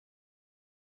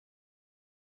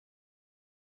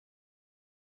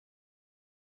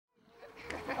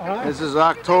This is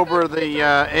October the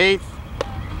 8th,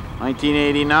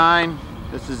 1989.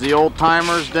 This is the Old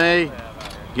Timers Day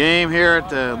game here at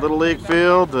the Little League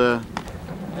Field.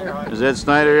 There's Ed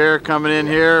Snyder here coming in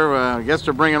here. I guess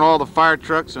they're bringing all the fire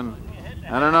trucks, and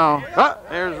I don't know. Oh,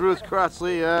 there's Ruth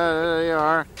Crossley. There you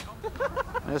are.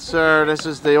 Yes, sir. This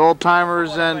is the Old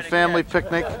Timers and Family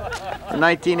Picnic in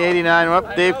 1989.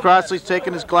 Oh, Dave Crossley's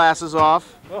taking his glasses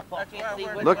off.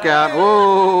 Look out.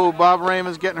 Whoa, Bob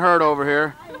Raymond's getting hurt over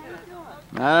here.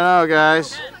 I don't know,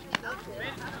 guys.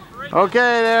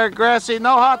 Okay, there, Grassy.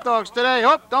 No hot dogs today.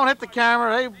 Oh, don't hit the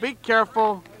camera. Hey, be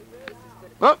careful.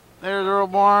 Oh, there's Earl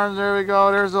Barnes. There we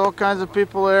go. There's all kinds of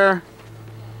people there.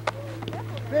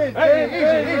 And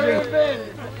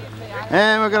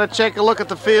we're going to take a look at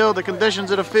the field, the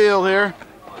conditions of the field here.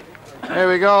 There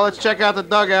we go. Let's check out the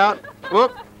dugout.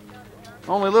 Whoop.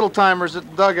 Only little timers at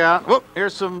the dugout. Whoop.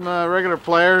 Here's some regular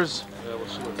players.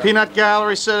 Peanut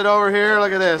Gallery set it over here.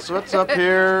 Look at this. What's up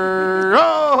here?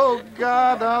 Oh,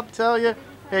 God, I'll tell you.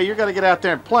 Hey, you got to get out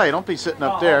there and play. Don't be sitting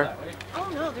up there.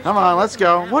 Come on, let's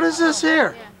go. What is this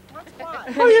here?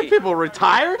 Are you people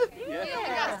retired?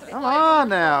 Come on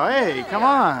now. Hey, come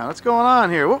on. What's going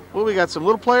on here? Whoop, whoop, we got some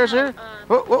little players here.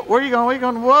 Whoop, whoop, where are you going? Where are you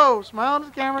going? Whoa, smile at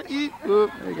the camera. Eat.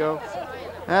 Whoop, there you go.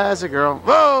 That's a girl.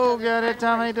 Whoa, got it,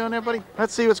 Tom. How you doing there, buddy?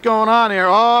 Let's see what's going on here.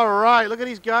 All right, look at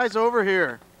these guys over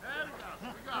here.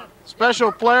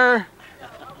 Special player.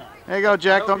 There you go,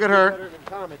 Jack. Don't get hurt.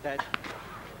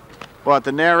 What,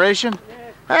 the narration?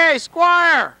 Hey,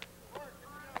 Squire!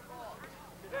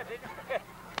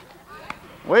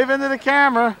 Wave into the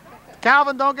camera.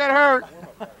 Calvin, don't get hurt.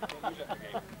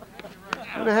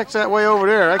 Who the heck's that way over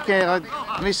there? I can't.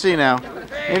 Let me see now.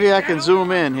 Maybe I can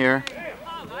zoom in here.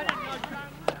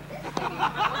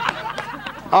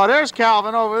 Oh, there's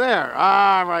Calvin over there.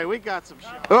 All right, we got some shit.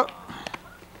 Oh.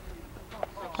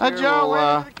 Hi,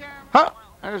 Joe.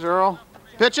 There's Earl.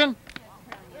 Pitching?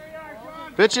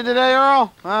 Pitching today,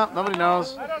 Earl? Well, nobody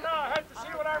knows. I don't know. I have to see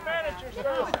what our manager says.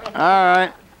 All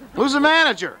right. Who's the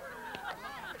manager?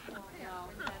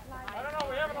 I don't know.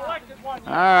 We haven't elected one.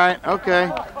 All right. Okay.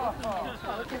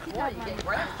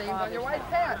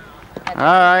 All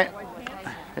right.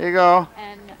 Here you go.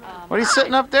 What are you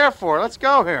sitting up there for? Let's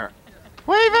go here.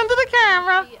 Wave into the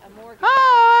camera.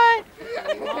 Hi.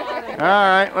 All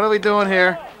right. What are we doing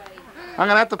here? I'm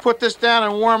going to have to put this down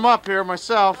and warm up here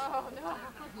myself. Oh, no.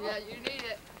 Yeah, you need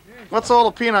it. What's all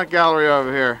the peanut gallery over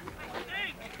here?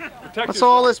 What's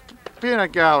all this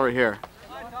peanut gallery here?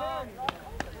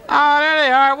 Oh, there they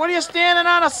are. What are you standing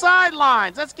on the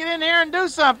sidelines? Let's get in here and do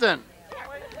something.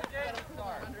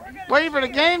 Wait for the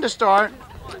game to start.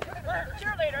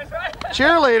 Cheerleaders, right?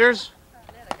 Cheerleaders.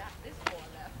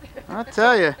 I'll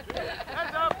tell you.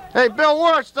 Hey, Bill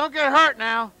Wirtz, don't get hurt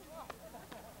now.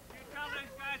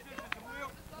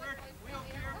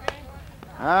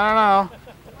 I don't know.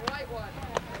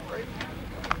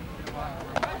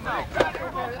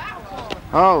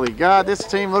 Holy God, this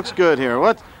team looks good here.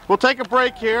 What? We'll take a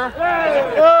break here.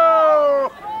 Oh!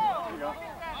 All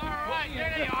right,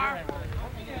 there they are.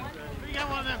 We got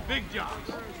one of them big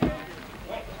jobs.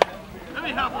 Let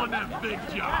me have one of them big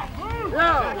jobs.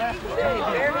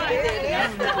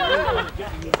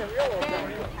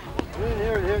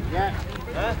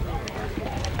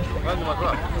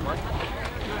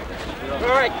 All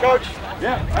right, Coach.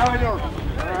 Yeah, how we doing?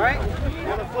 All right. You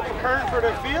want to flip a current for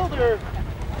the field or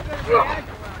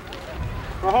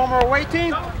for home or away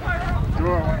team?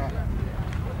 Sure, why not?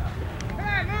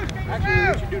 Actually,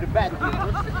 we should do the bat field.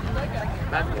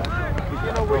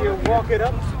 You know where you walk it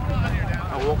up?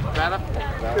 I'll walk the bat up?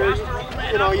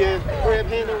 You know, you grab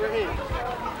hand over hand.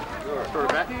 For the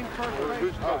bat?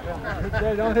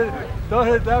 Hey, don't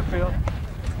hit that field.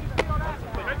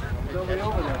 Nobody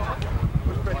over there.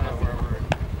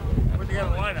 What do you got a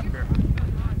line up here?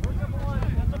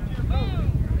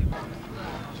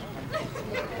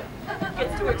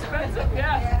 It's too expensive,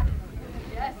 yes.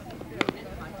 Yes.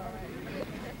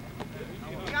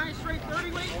 You got any straight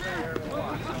 30 weight there?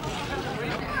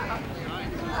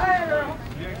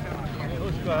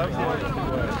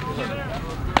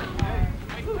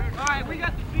 All right, we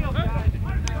got the field, guys.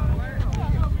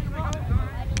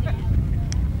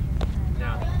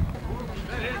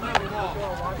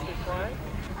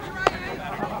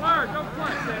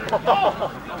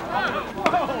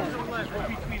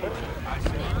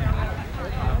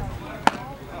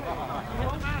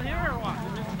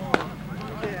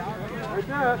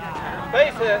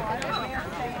 Face it.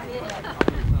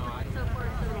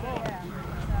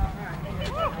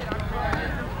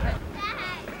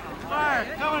 Fire,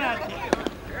 coming at you.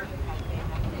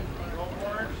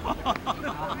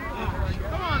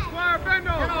 Come on, Squire, bend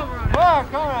over. Get over on it.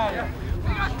 Come on.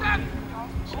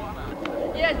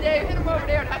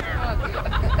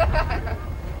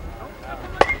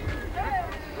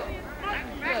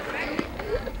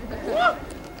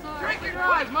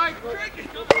 Guys, Mike. Mike.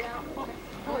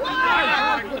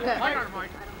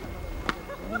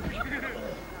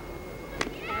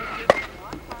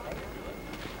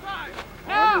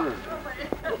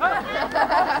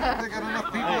 They got enough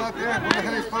people out there. When the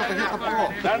hell are you supposed to hit the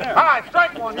ball? Hi,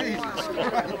 strike one. Jesus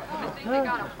Christ.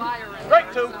 Strike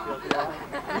two. You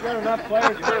got enough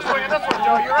players. You're swinging this one,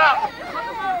 Joe. You're out.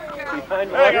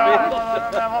 Behind There you go.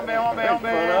 Home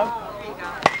base.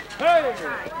 Hey!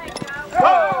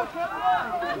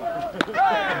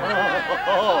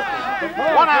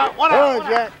 One out. Oh,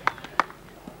 Jet.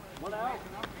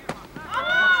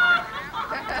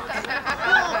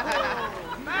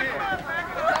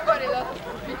 Somebody loves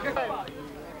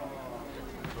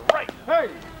Right. Hey!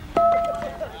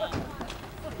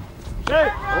 Hey!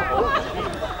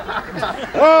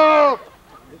 Oh!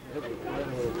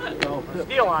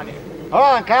 Steal on you. Hold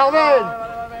on, Calvin!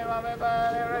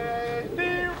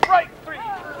 Right. Three.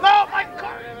 No, my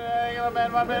God.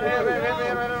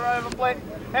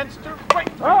 Hence to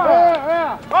right. Oh,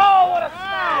 yeah! Oh, what a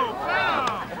snap!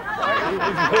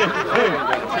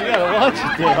 You gotta watch it,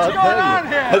 dude. I'll tell you.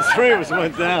 The three of us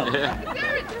went down. Is there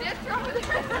a ditch over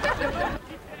there?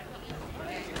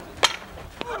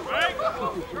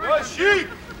 Good sheep.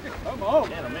 Come on.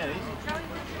 Man, oh man,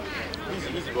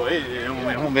 Easy, boy. Easy.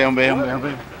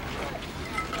 Hombre.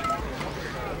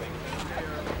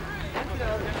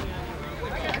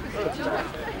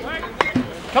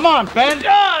 Come on, Ben!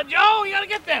 Joe, you gotta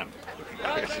get them. They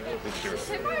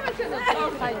might have been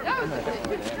upside down.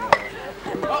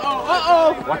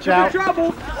 Watch out.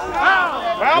 Trouble.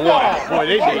 Foul ball. Boy,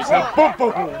 they did some boom,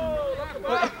 boom.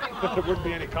 There wouldn't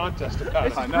be any contest about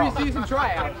it. Preseason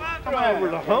tryout. Come over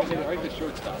the hump. Right, the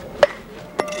shortstop.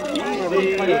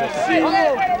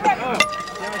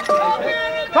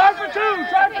 Try for two.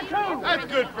 That's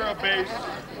good for a base.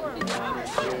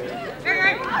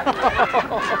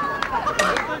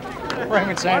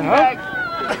 Raymond saying, huh?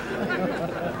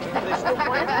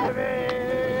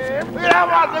 Look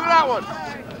at that one.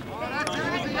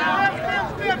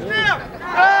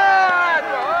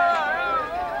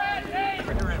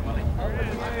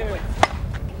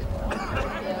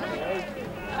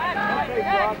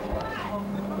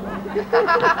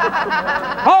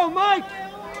 Oh, Mike!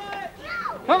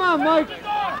 Come on, Mike!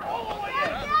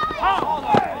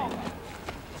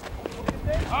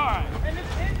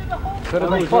 Could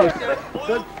have been close.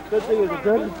 Good thing is a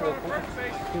good.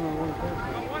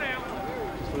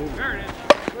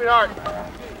 Sweetheart.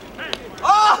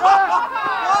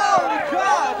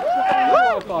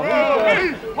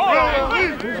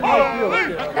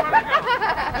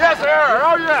 Yes, sir.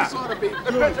 Oh, yeah.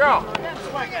 The pitcher out.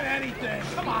 Swing at anything.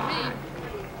 Come on.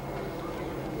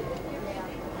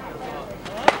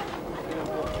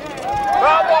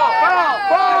 Foul ball.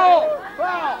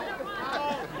 Foul.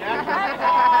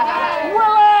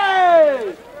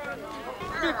 Willie!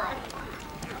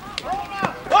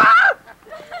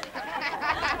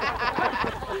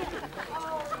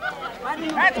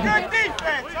 That's good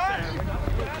defense, huh?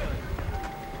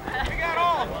 We got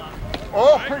all of them.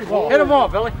 Oh, pretty ball. Hit him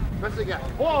off, Billy. What's he got?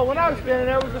 Ball, when I was standing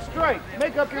there, it was a strike.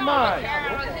 Make up your mind.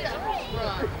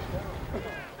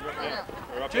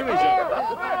 Jimmy's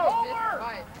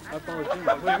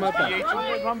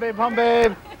Hum,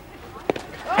 babe.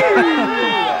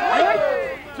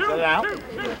 Two out.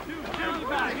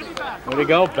 Way to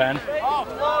go, Ben.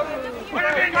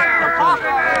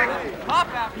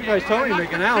 You guys told me to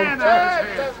make an out. I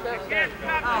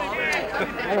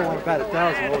don't want to bat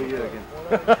 1,000 all year again.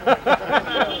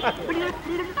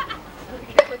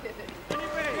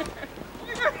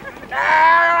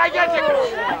 I get you.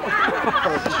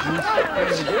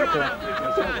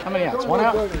 How many outs? One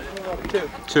out?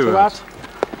 Two outs?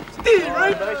 Stay in the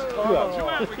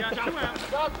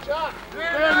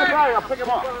bag, I'll pick him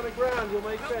off. On the ground, you'll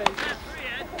make sense.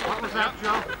 What was that,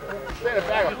 Joe? Stay in the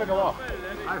bag, I'll pick him off.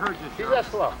 I heard you. He's that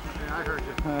slow. Yeah, I heard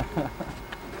you.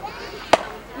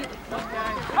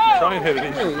 Try and hit it. I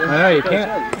know you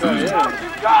can't.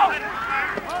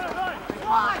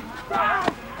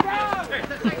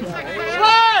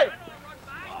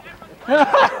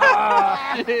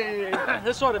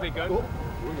 This ought to be good.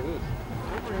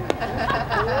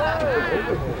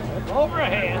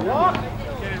 Overhand.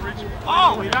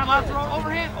 Oh, you're not allowed to throw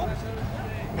overhand? Oh.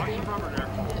 Watch the rubber there.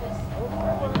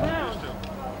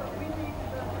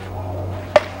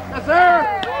 Yes, sir.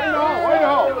 Way to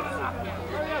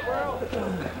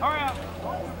Hurry up.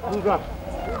 Who's up?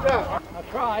 I'll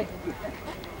try.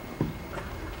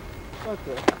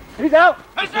 He's out.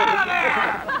 He's out of there!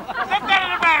 Step that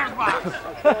in the batter's box.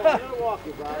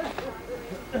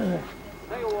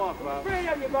 Take a walk, Bob. Bring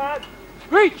up your bud.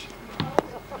 Reach.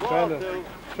 Trying to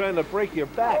Trying to break your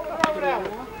back.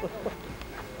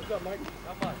 What's up, Mike?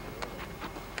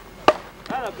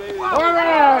 Hello, baby.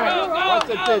 What's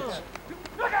the ditch?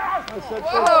 What's the ditch?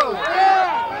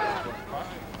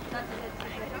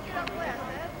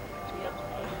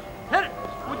 Hit it!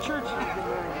 What church?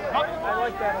 I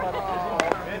like that a lot.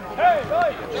 Hey,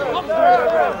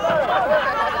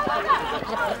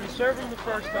 he's serving the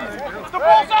first time. The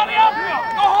ball's on the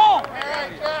outfield! Go home!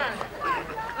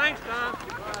 Thanks, Tom.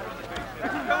 Go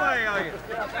away, are you?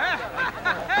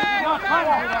 Hey, you're not trying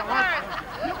to do that,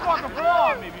 Rick. You caught the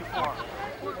ball on me before.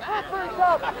 Is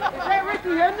that Ricky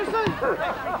Henderson?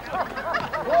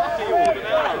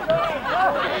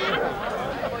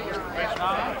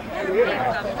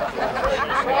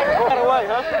 Got away,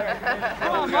 huh?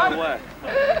 Come on, Mike.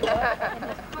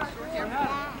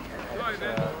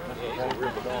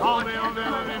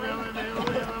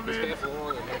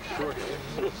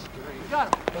 Got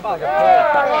him.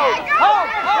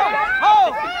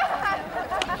 Hold!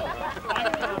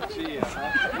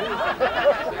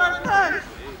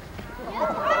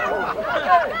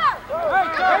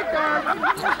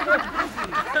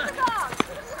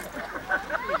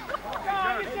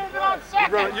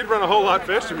 You'd run a whole lot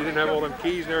faster if you didn't have all them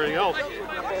keys and everything else.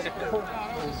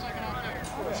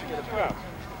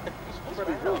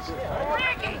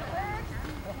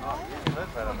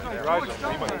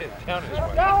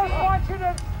 Dallas wants you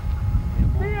to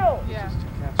feel. Yeah.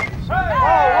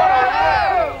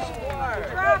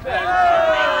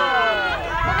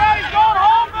 He's going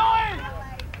home, Billy!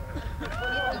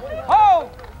 Home!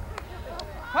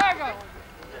 Pago!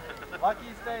 Lucky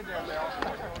you stayed there, Bill.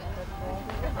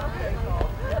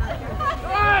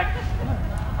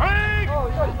 Oh,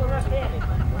 you got to go left-handed.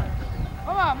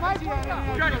 Come on, Mikey. Oh,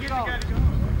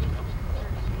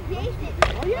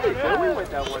 yeah, we went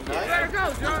that one night. There it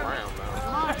goes, John.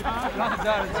 Come on, John. John's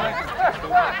down in second.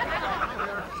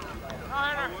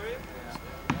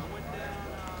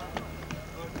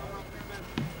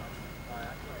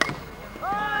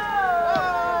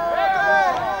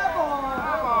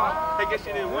 I guess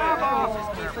you didn't win.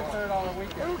 $600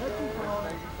 weekend.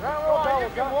 Round roll double,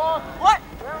 come on. What?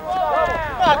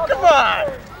 Come on!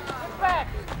 Back.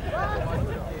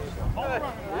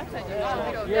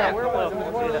 Yeah, where was it? It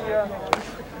was one of the...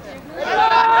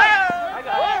 I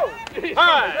got it. All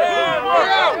right.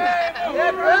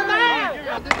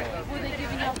 Were they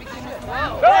giving out beginners?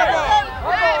 Wow.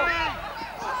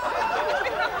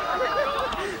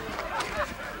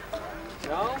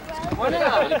 No? One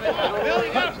out. Bill,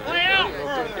 you gotta play out.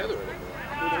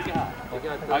 I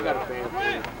got a fan.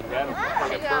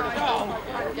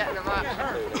 I'm getting them up.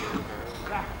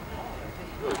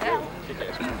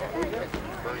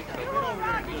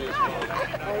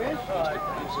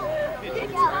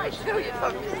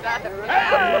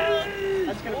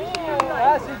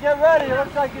 Lassie, get ready. It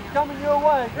looks like it's coming your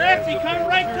way. Graxie, coming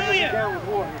right to you. Down with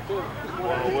water, too.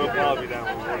 Well, we'll probably be down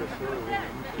with water, too.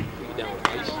 You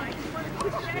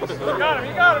got him,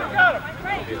 you got him, you got him.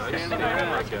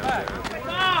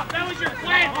 Stop, that was your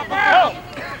plan.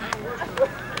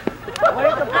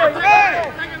 Wait the play.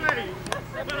 Second ready.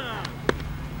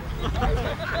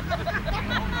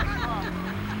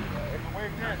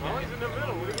 He's in the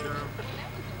middle.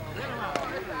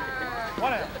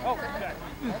 One out. Oh, okay.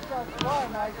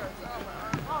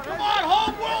 Come on,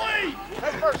 home, Willie.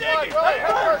 Head first, Dig it. Willie.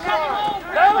 Head first, home.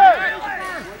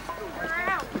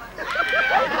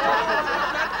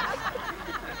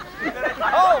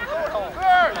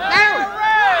 Third.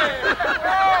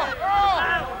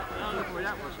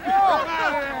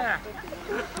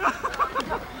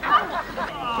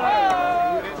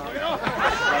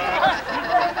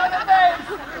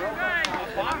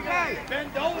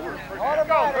 Bend over. On him,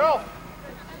 go, Bill.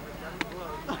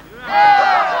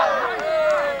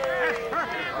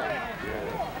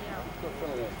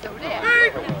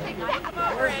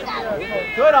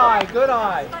 Good eye, good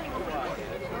eye.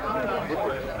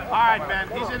 All right, Ben.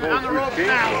 He's on the ropes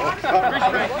now.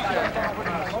 Respect.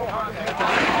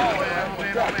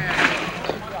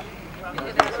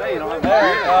 Say you don't have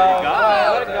There you go.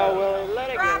 Let it go, Willie. Let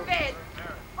it go.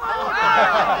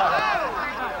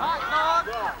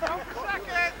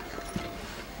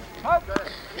 Drop it.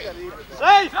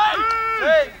 Safe!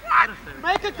 Safe!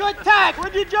 Make a good tag,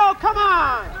 would you, Joe? Come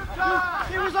on!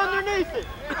 He was underneath it.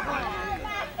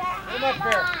 Come up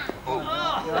there.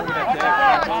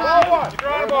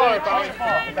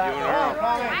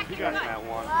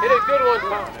 Hit a good one,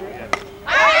 Tom.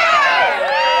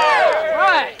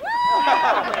 Right!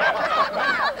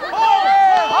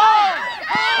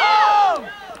 Home!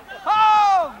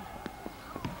 Home!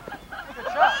 Good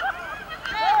shot.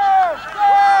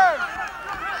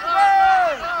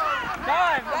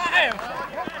 Dive!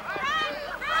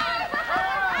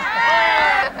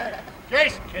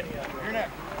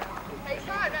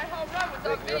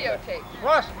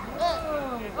 Russ.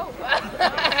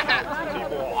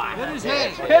 Hit his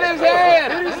head. Hit his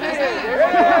head. Hit his head.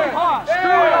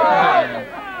 Screw it.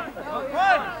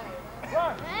 Run.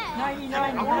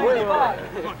 99.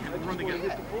 Run together.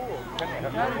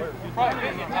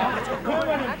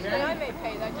 Actually, I may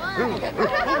pay that.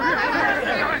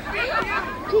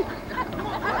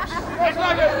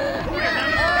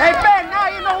 Hey, Ben, now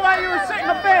you know why you were sitting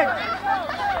a bench.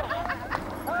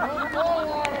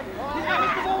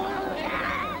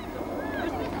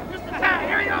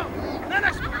 Here you go.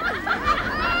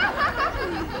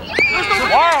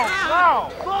 Wow, wow.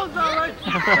 Ball's all right.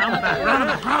 Round back.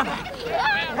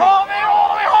 Hold me,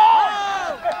 hold me, hold!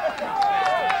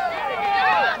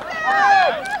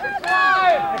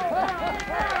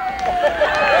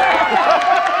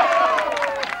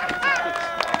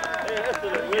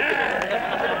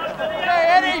 Hey,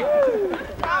 Eddie!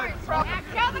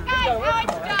 Tell the guys how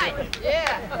it's done.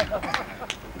 Yeah.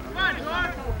 Come on,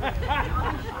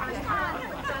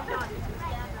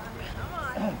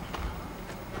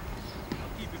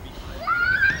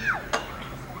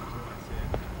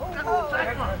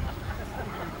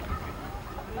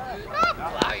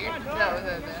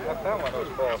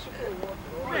 George.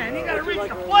 Man, you gotta reach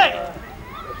the plate.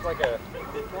 It's like a.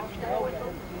 Hold!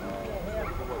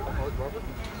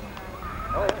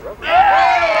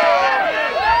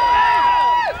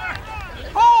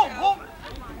 Hold!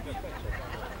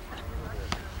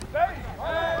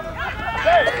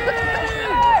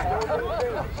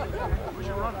 Where's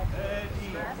your runner?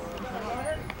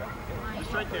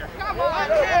 It's right there. Come on.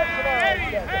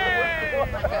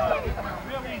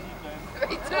 Real easy, Ben.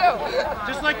 Me too.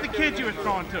 Just like the kids you were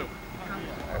throwing to.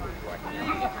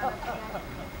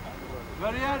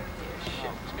 Ready yet?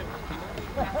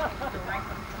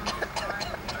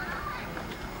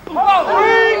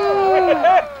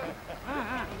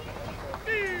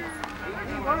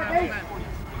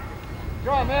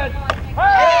 Go on, man.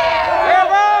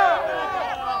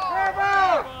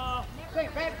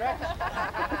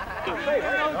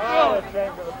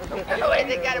 Wait,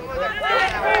 they got to move their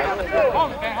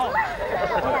Hold it, man, hold it.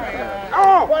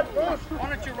 Why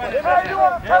don't you run it?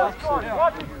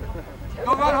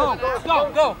 Go run home.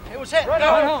 Go. It was hit. Run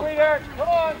home. Come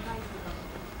on.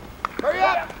 Hurry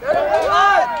up.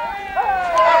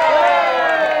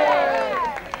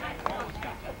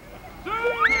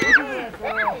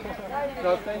 No,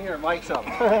 stay here. Mike's up.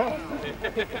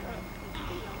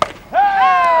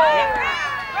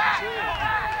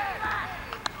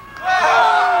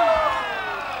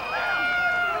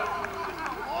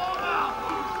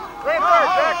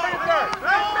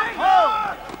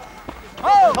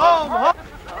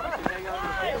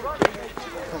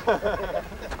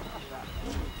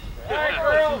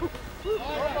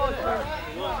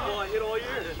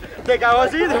 Think I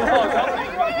was either.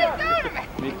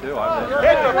 Me too.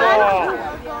 Hit the ball.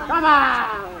 Come on.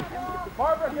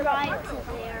 Barbara, get up.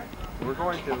 We're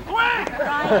going to. I'm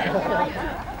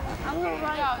going to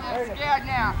run. They're scared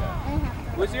now.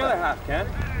 Where's the other half, Ken?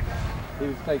 He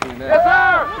was taking a nap. Yes,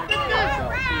 sir.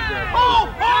 Oh!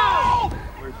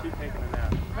 Where's she taking a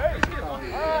nap?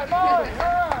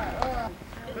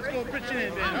 Let's go pitch in,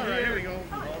 man. All right, here we go.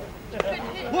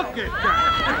 Look at that.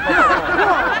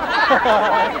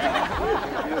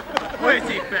 Way is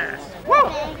he fast? Woo!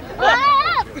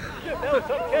 That was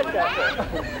some kid back there.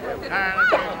 All right,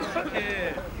 let's go.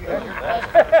 Kid.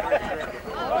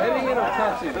 Heading in or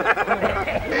touching?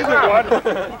 Either one.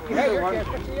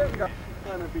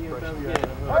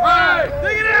 All right,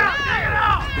 dig it out.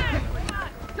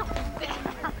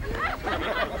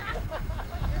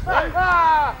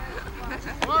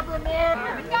 Barbara Moore.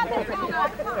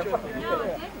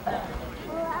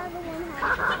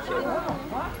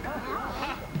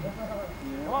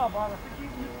 Come on, Barbara.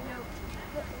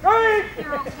 Great! Look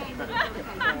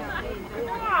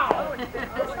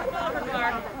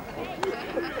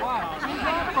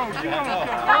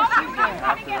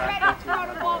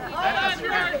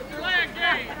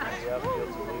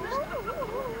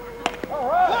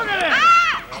at it!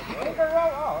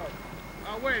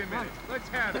 Oh, wait a minute. Let's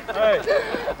have it. Hey,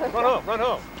 run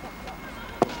home.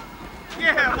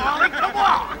 Yeah, Molly, come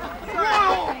on. Run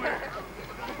over.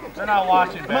 They're not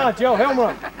watching, Come on, Joe, helm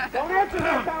run. Don't answer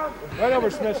that, Tom. Right over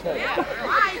Smith's head.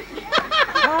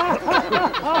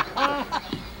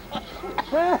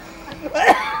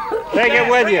 Take it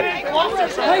with you.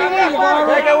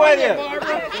 Take it with you.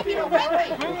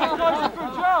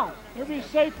 You'll be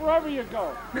safe wherever you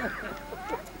go.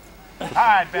 All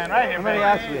right, Ben, right here, How many Ben.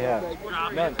 outs do we have?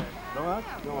 None. No outs?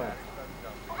 No outs.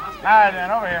 All right, Ben,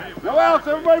 over here. No else,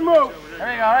 everybody move.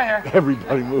 There you go, right here.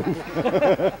 Everybody move.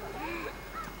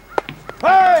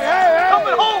 Hey!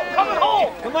 Coming home! Coming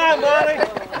home! Come on, Monty!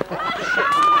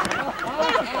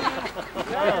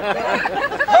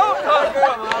 Go,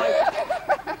 girl, Molly!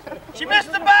 She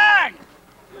missed the bag!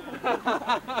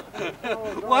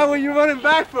 Why were you running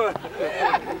back for it?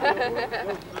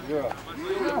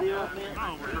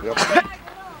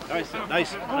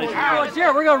 Nice. Oh,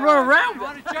 yeah, we're gonna run around.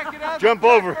 Want to check it out? Jump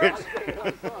over it.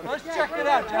 Let's check it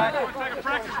out, Jack. Take a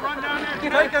practice run down there.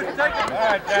 Take it. All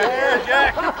right, Jack. Here,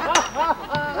 Jack.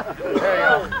 There you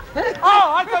go.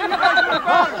 Oh, I thought you guys were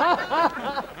about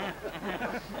it.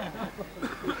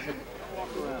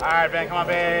 All right, Ben, come on,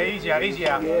 Ben. Easy out.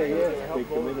 There you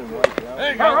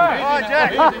go. All right. Come on, Jack.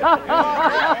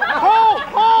 Hold!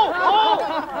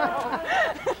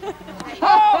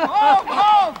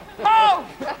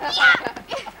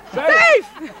 Safe!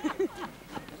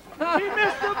 She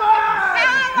missed the ball!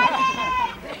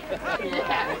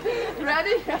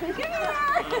 Ready? Give it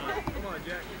her! Come on,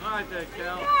 Jack. All right, there,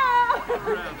 Cal.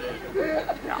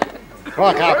 Come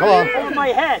on, Kyle, come on. Over my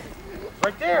head.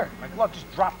 Right there. My glove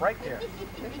just dropped right there.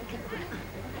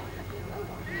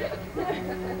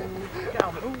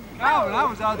 Calvin, that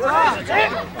was outside. Is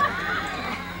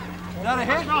that a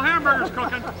hit? Smell hamburgers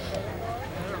cooking.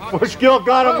 Bush Gill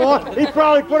got him on. He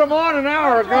probably put him on an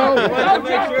hour ago.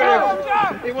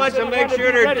 He wants to make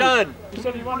sure they're done. He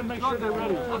said he wanted to make sure they're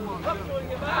ready.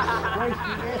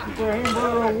 For a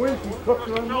hamburger on Wednesday, cooked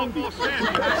her on Monday.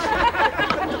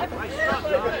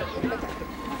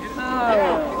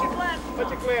 Put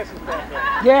your glasses back there.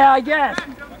 Yeah, I guess.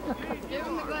 Give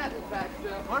him the glasses back,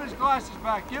 Joe. Put his glasses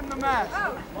back. Give him the mask.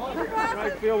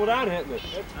 Right field without hitting it.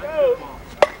 Let's go.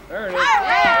 There it is.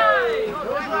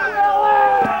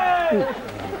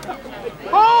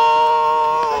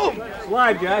 Oh!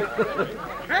 Slide, Jack.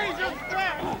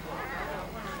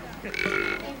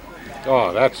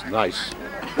 Oh, that's nice.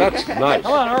 That's nice.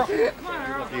 Come on, Earl.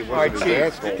 All right,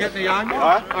 Chief. Get the on.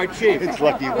 Huh? All right, Chief. It's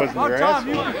lucky it wasn't your Tom,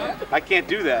 you, asshole. I can't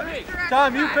do that.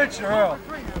 Tom, you pitch to Earl.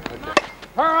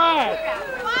 All right.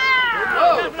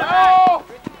 Oh!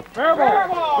 Fair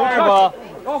ball.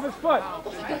 Off his foot.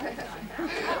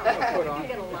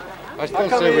 I still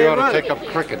say we ought to take up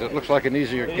cricket. It looks like an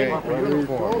easier game.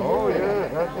 Oh, yeah,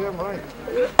 that's him, right.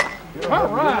 All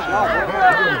right.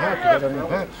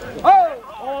 Oh!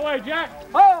 All the way, Jack.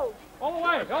 Oh! All the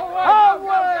way. All the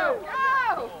way. Oh!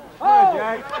 Go! Oh,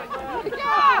 Jack.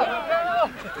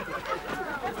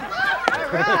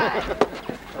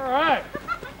 Go! All right.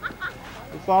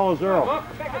 He follows Earl.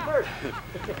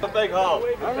 A big hole.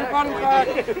 Everybody back.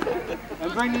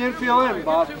 And bring the infield in,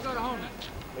 Bob.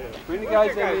 Bring the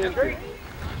guys in the infield.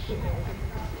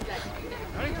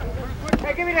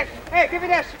 Hey, give me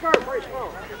that cigar before you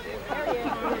smoke.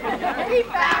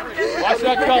 Watch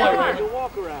that gully, baby.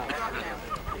 Walk around.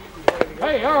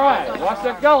 Hey, all right. Watch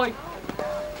that gully.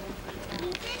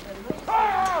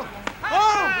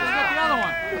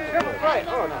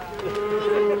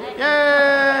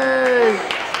 Yay!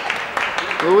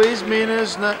 Louise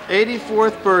Mina's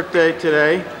 84th birthday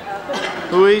today.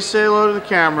 Louise, say hello to the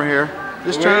camera here.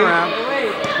 Just turn around.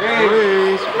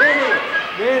 Louise.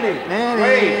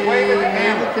 Nanny. Wave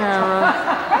at the camera.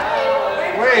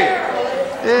 Wait.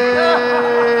 Yay!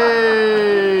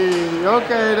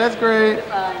 Okay, that's great.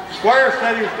 Squire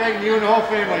said he was taking you and the whole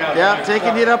family out. Yeah,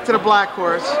 taking it up to the black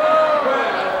horse.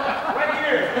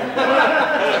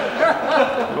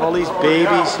 All these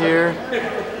babies here.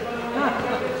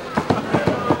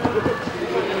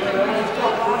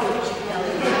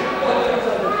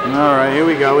 All right, here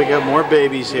we go. We got more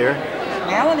babies here.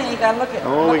 Melanie, you gotta look at.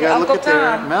 Oh, we gotta look at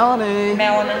there. Melanie.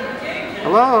 Melanie.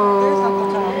 Hello.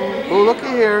 Oh, look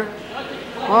at here.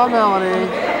 Hello, Melanie.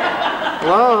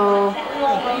 Hello.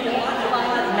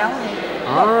 Melanie.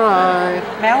 All right.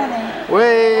 Melanie.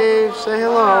 Wave. Say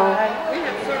hello.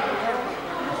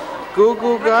 Goo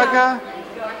goo gaga.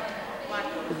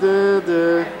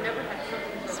 Duh.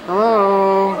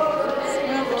 Hello.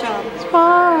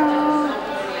 Smile.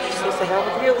 She's supposed to help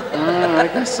with you. I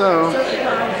guess so. All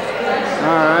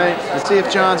right. Let's see if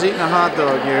John's eating a hot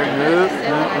dog here. Nope.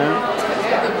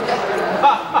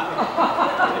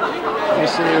 Let me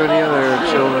see who the other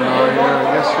children are here. I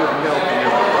guess you can help here.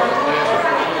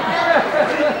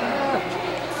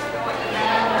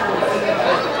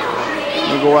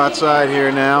 We'll go outside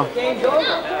here now.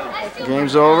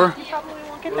 Game's over.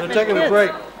 We're taking a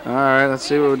break. All right. Let's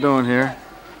see what we're doing here.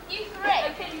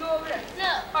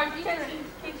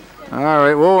 All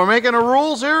right. Well, we're making the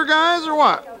rules here, guys, or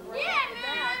what?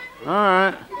 All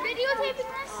right. Videotaping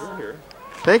this?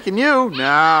 Taking you?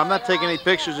 Nah, I'm not taking any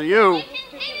pictures of you.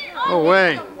 No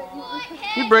way.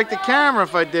 You'd break the camera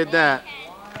if I did that.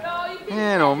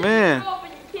 Man, oh man.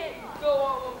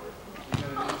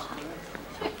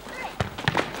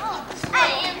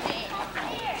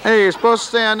 Hey, you're supposed to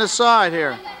stay on this side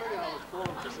here.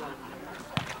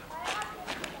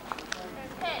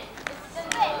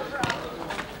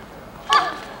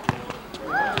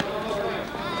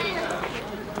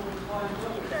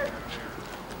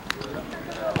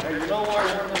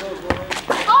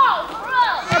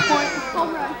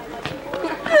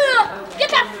 Get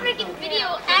that freaking video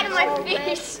out of my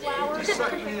face.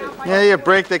 Yeah, you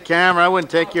break the camera. I wouldn't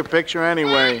take your picture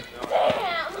anyway.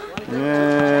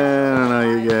 Yeah, I don't know,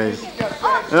 you guys.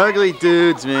 Ugly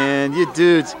dudes, man. You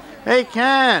dudes. Hey,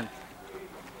 Ken.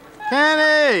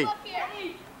 Kenny.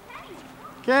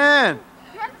 Ken.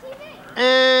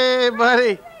 Hey,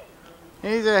 buddy.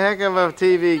 He's a heck of a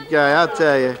TV guy, I'll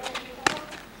tell you.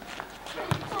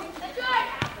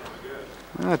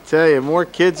 I'll tell you, more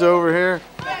kids over here.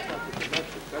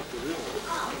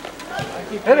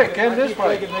 Hit it, Ken, this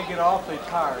way. They get awfully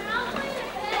tired.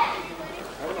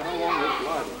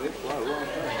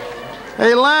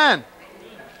 Hey, Len.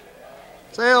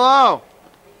 Say hello.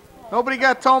 Nobody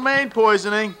got ptomaine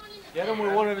poisoning. Get him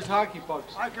with one of his hockey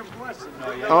pucks. I can bless him.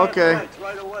 Okay.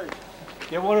 Right away.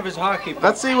 Get one of his hockey pucks.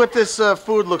 Let's see what this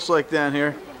food looks like down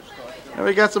here. Have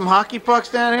we got some hockey pucks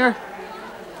down here?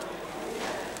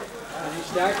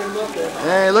 Stacking them up there.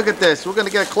 Hey, look at this. We're going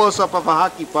to get a close-up of a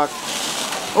hockey puck.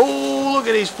 Oh, look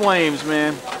at these flames,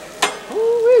 man.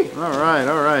 All right,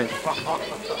 all right.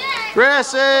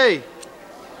 Grassy, I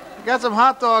got some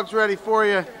hot dogs ready for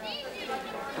you.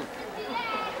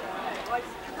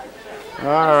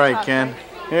 All right, Ken.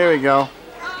 Here we go.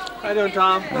 How you doing,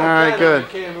 Tom? All right, good.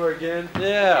 Camera again.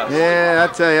 Yeah. Yeah,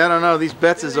 I tell you, I don't know. These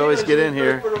Betzes always get in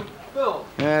here.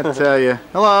 Yeah, I tell you.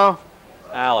 Hello.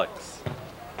 Alex.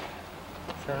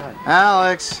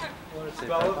 Alex.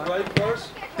 Spell it right first.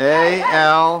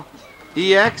 A-L-E-X.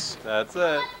 That's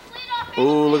it.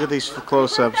 Oh, look at these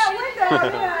close-ups.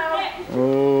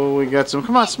 Oh, we got some.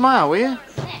 Come on, smile, will you?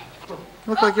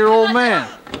 Look like your old man.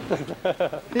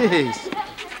 Jeez.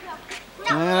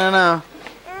 I don't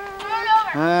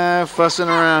know. Fussing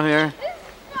around here.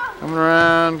 Coming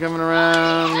around, coming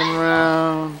around, coming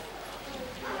around.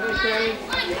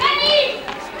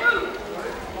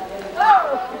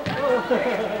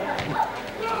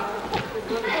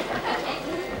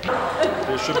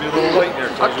 It should be a little late there.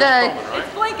 Okay.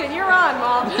 It's blinking. You're on,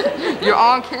 Mom. You're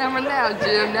on camera now,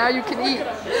 Jim. Now you can eat.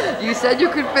 You said you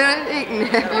could finish eating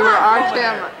if you were on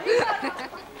camera.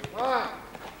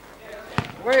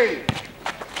 Wait.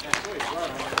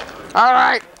 All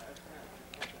right.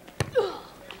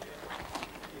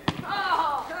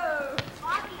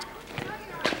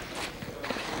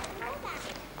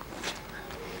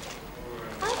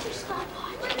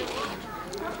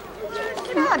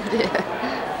 Get out of here.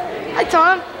 Hi,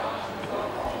 Tom.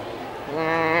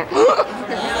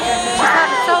 She's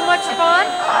having so much fun.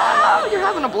 Oh, you're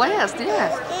having a blast,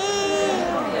 yes.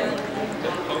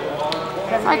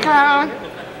 Hi, Karen.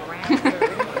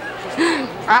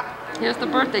 Ah, here's the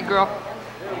birthday girl.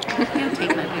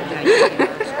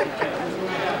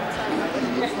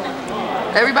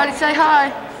 Everybody say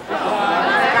hi.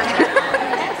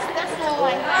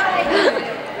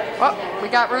 Oh, we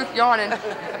got Ruth yawning.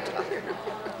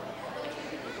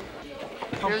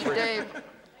 Here's Dave.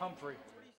 Humphrey.